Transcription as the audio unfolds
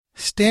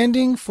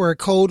Standing for a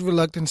cold,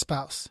 reluctant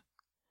spouse.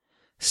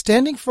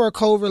 Standing for a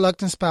cold,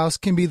 reluctant spouse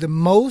can be the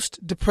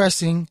most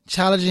depressing,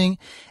 challenging,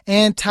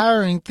 and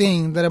tiring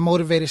thing that a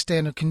motivated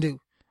stander can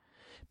do.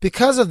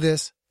 Because of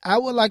this, I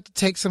would like to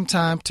take some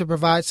time to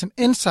provide some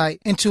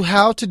insight into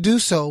how to do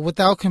so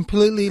without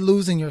completely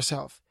losing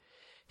yourself.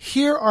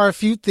 Here are a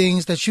few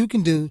things that you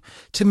can do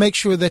to make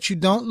sure that you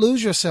don't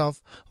lose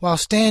yourself while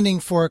standing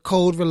for a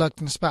cold,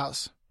 reluctant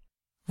spouse.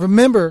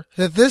 Remember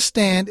that this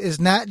stand is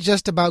not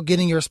just about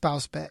getting your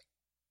spouse back.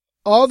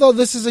 Although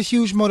this is a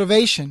huge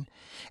motivation,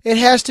 it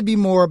has to be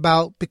more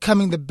about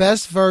becoming the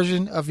best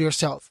version of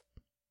yourself.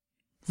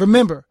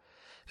 Remember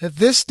that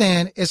this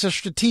stand is a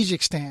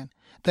strategic stand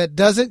that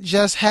doesn't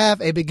just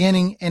have a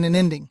beginning and an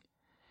ending.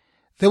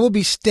 There will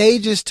be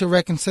stages to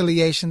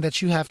reconciliation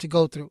that you have to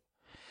go through.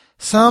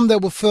 Some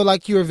that will feel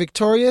like you are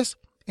victorious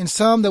and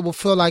some that will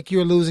feel like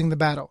you're losing the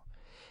battle.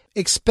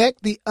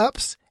 Expect the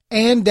ups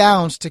and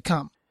downs to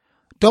come.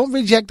 Don't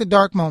reject the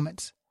dark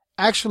moments.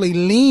 Actually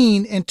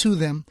lean into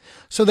them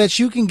so that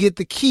you can get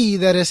the key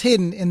that is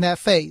hidden in that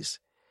phase.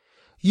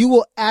 You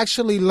will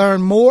actually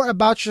learn more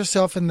about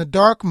yourself in the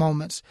dark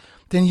moments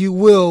than you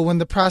will when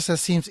the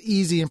process seems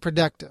easy and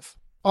productive.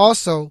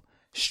 Also,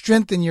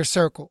 strengthen your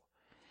circle.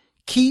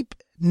 Keep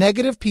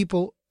negative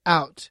people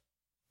out,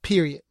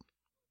 period.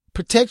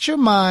 Protect your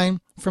mind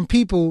from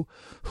people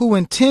who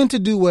intend to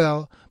do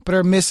well but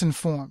are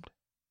misinformed.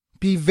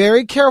 Be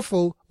very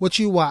careful what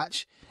you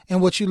watch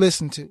and what you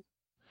listen to.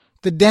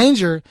 The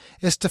danger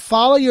is to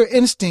follow your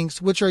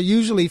instincts, which are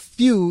usually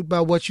fueled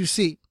by what you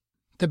see.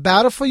 The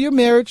battle for your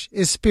marriage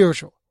is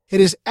spiritual.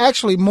 It is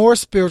actually more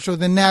spiritual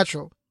than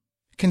natural.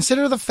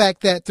 Consider the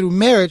fact that through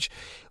marriage,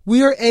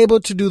 we are able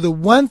to do the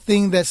one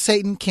thing that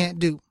Satan can't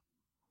do.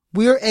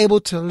 We are able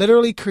to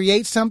literally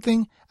create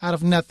something out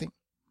of nothing.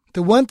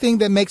 The one thing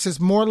that makes us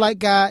more like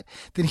God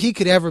than he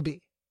could ever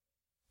be.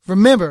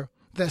 Remember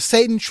that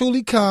Satan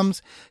truly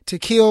comes to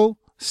kill,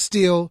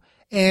 steal,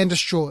 and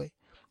destroy.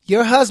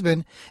 Your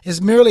husband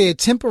is merely a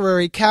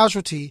temporary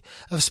casualty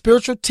of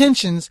spiritual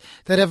tensions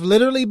that have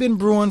literally been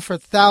brewing for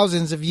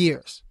thousands of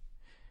years.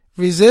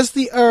 Resist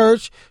the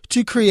urge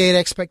to create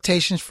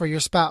expectations for your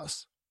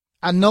spouse.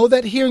 I know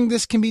that hearing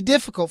this can be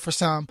difficult for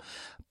some,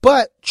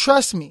 but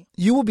trust me,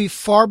 you will be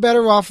far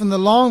better off in the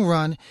long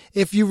run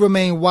if you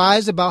remain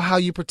wise about how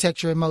you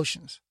protect your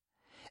emotions.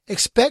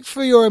 Expect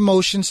for your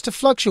emotions to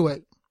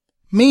fluctuate,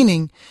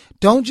 meaning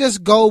don't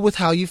just go with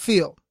how you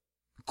feel.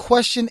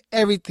 Question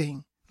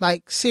everything.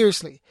 Like,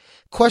 seriously,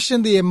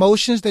 question the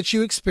emotions that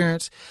you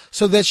experience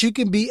so that you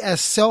can be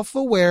as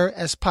self-aware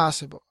as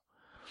possible.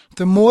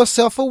 The more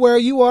self-aware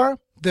you are,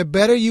 the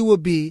better you will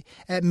be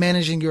at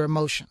managing your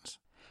emotions.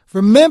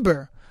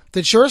 Remember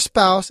that your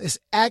spouse is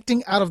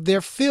acting out of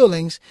their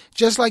feelings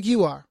just like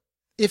you are,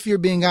 if you're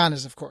being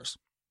honest, of course.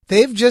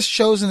 They've just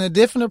chosen a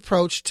different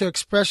approach to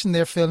expressing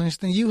their feelings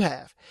than you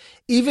have,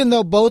 even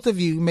though both of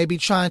you may be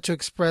trying to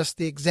express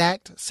the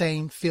exact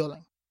same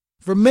feeling.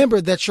 Remember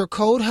that your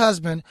cold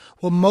husband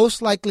will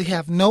most likely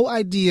have no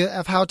idea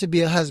of how to be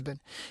a husband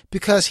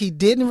because he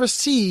didn't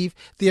receive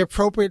the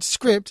appropriate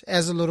script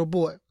as a little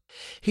boy.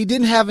 He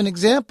didn't have an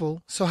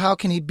example, so how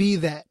can he be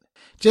that?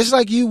 Just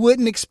like you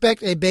wouldn't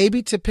expect a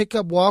baby to pick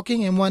up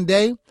walking in one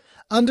day,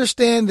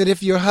 understand that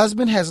if your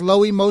husband has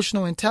low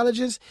emotional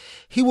intelligence,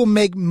 he will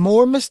make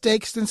more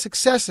mistakes than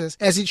successes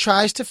as he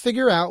tries to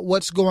figure out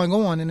what's going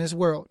on in his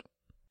world.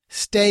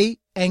 Stay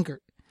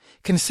anchored.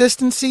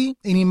 Consistency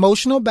and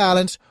emotional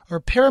balance are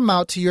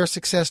paramount to your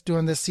success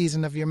during this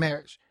season of your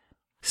marriage.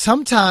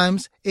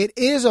 Sometimes it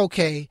is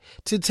okay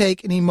to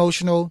take an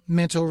emotional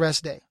mental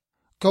rest day.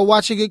 Go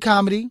watch a good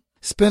comedy,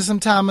 spend some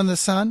time in the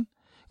sun,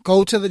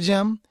 go to the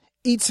gym,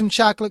 eat some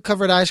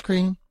chocolate-covered ice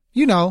cream.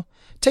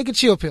 Take a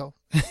chill pill.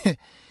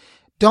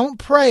 Don't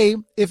pray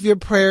if your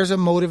prayers are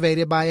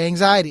motivated by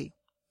anxiety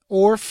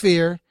or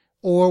fear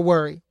or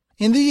worry.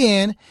 In the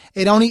end,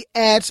 it only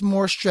adds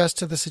more stress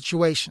to the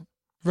situation.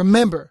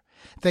 Remember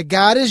that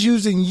God is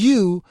using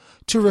you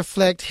to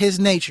reflect his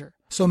nature,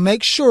 so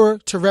make sure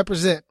to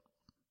represent.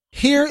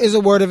 Here is a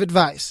word of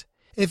advice.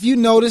 If you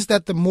notice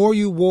that the more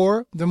you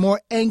war, the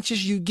more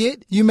anxious you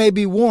get, you may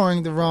be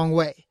warring the wrong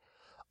way.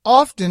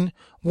 Often,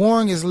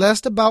 warring is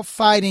less about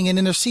fighting and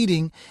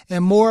interceding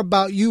and more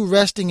about you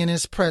resting in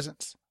his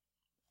presence.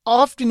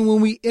 Often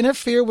when we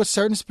interfere with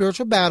certain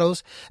spiritual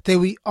battles that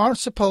we aren't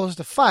supposed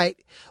to fight,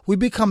 we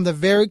become the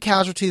very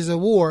casualties of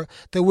war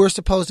that we're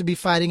supposed to be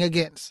fighting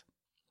against.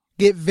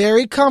 Get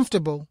very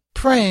comfortable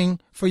praying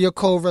for your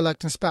cold,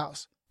 reluctant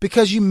spouse.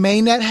 Because you may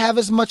not have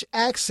as much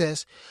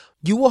access,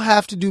 you will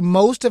have to do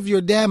most of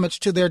your damage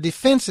to their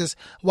defenses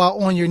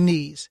while on your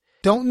knees.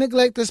 Don't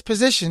neglect this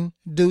position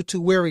due to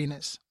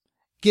weariness.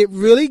 Get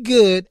really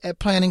good at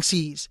planting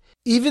seeds.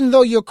 Even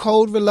though your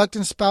cold,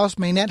 reluctant spouse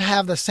may not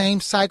have the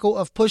same cycle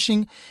of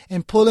pushing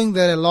and pulling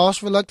that a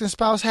lost, reluctant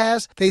spouse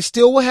has, they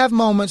still will have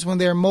moments when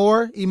they're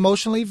more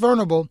emotionally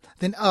vulnerable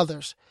than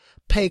others.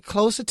 Pay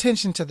close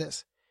attention to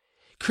this.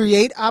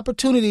 Create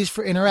opportunities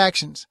for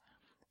interactions.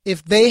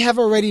 If they have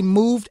already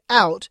moved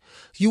out,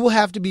 you will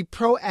have to be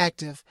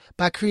proactive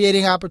by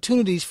creating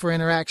opportunities for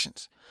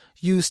interactions.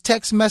 Use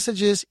text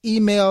messages,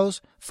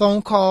 emails,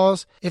 phone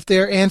calls if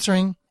they're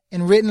answering,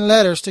 and written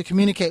letters to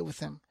communicate with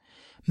them.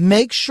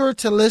 Make sure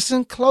to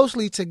listen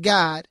closely to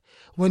God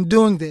when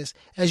doing this,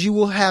 as you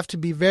will have to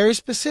be very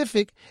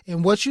specific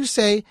in what you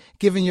say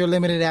given your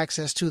limited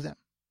access to them.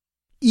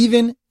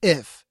 Even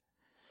if.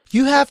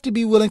 You have to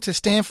be willing to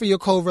stand for your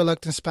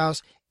cold-reluctant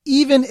spouse,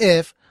 even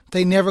if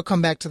they never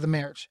come back to the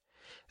marriage.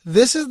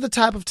 This is the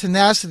type of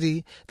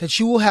tenacity that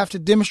you will have to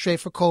demonstrate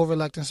for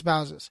cold-reluctant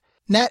spouses.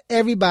 Not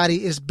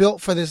everybody is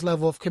built for this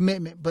level of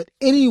commitment, but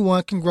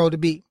anyone can grow to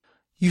be.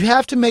 You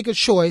have to make a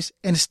choice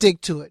and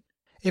stick to it.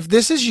 If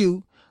this is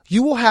you,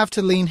 you will have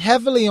to lean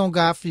heavily on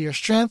God for your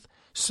strength,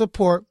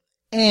 support,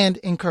 and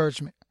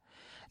encouragement.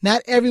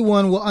 Not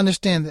everyone will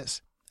understand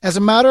this. As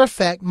a matter of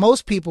fact,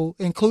 most people,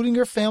 including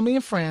your family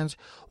and friends,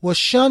 will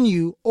shun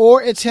you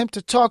or attempt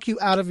to talk you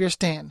out of your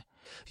stand.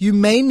 You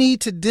may need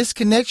to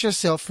disconnect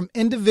yourself from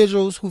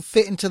individuals who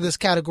fit into this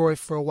category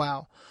for a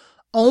while.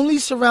 Only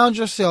surround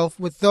yourself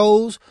with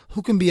those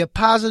who can be a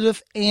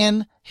positive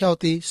and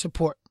healthy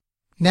support.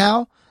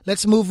 Now,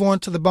 let's move on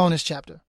to the bonus chapter.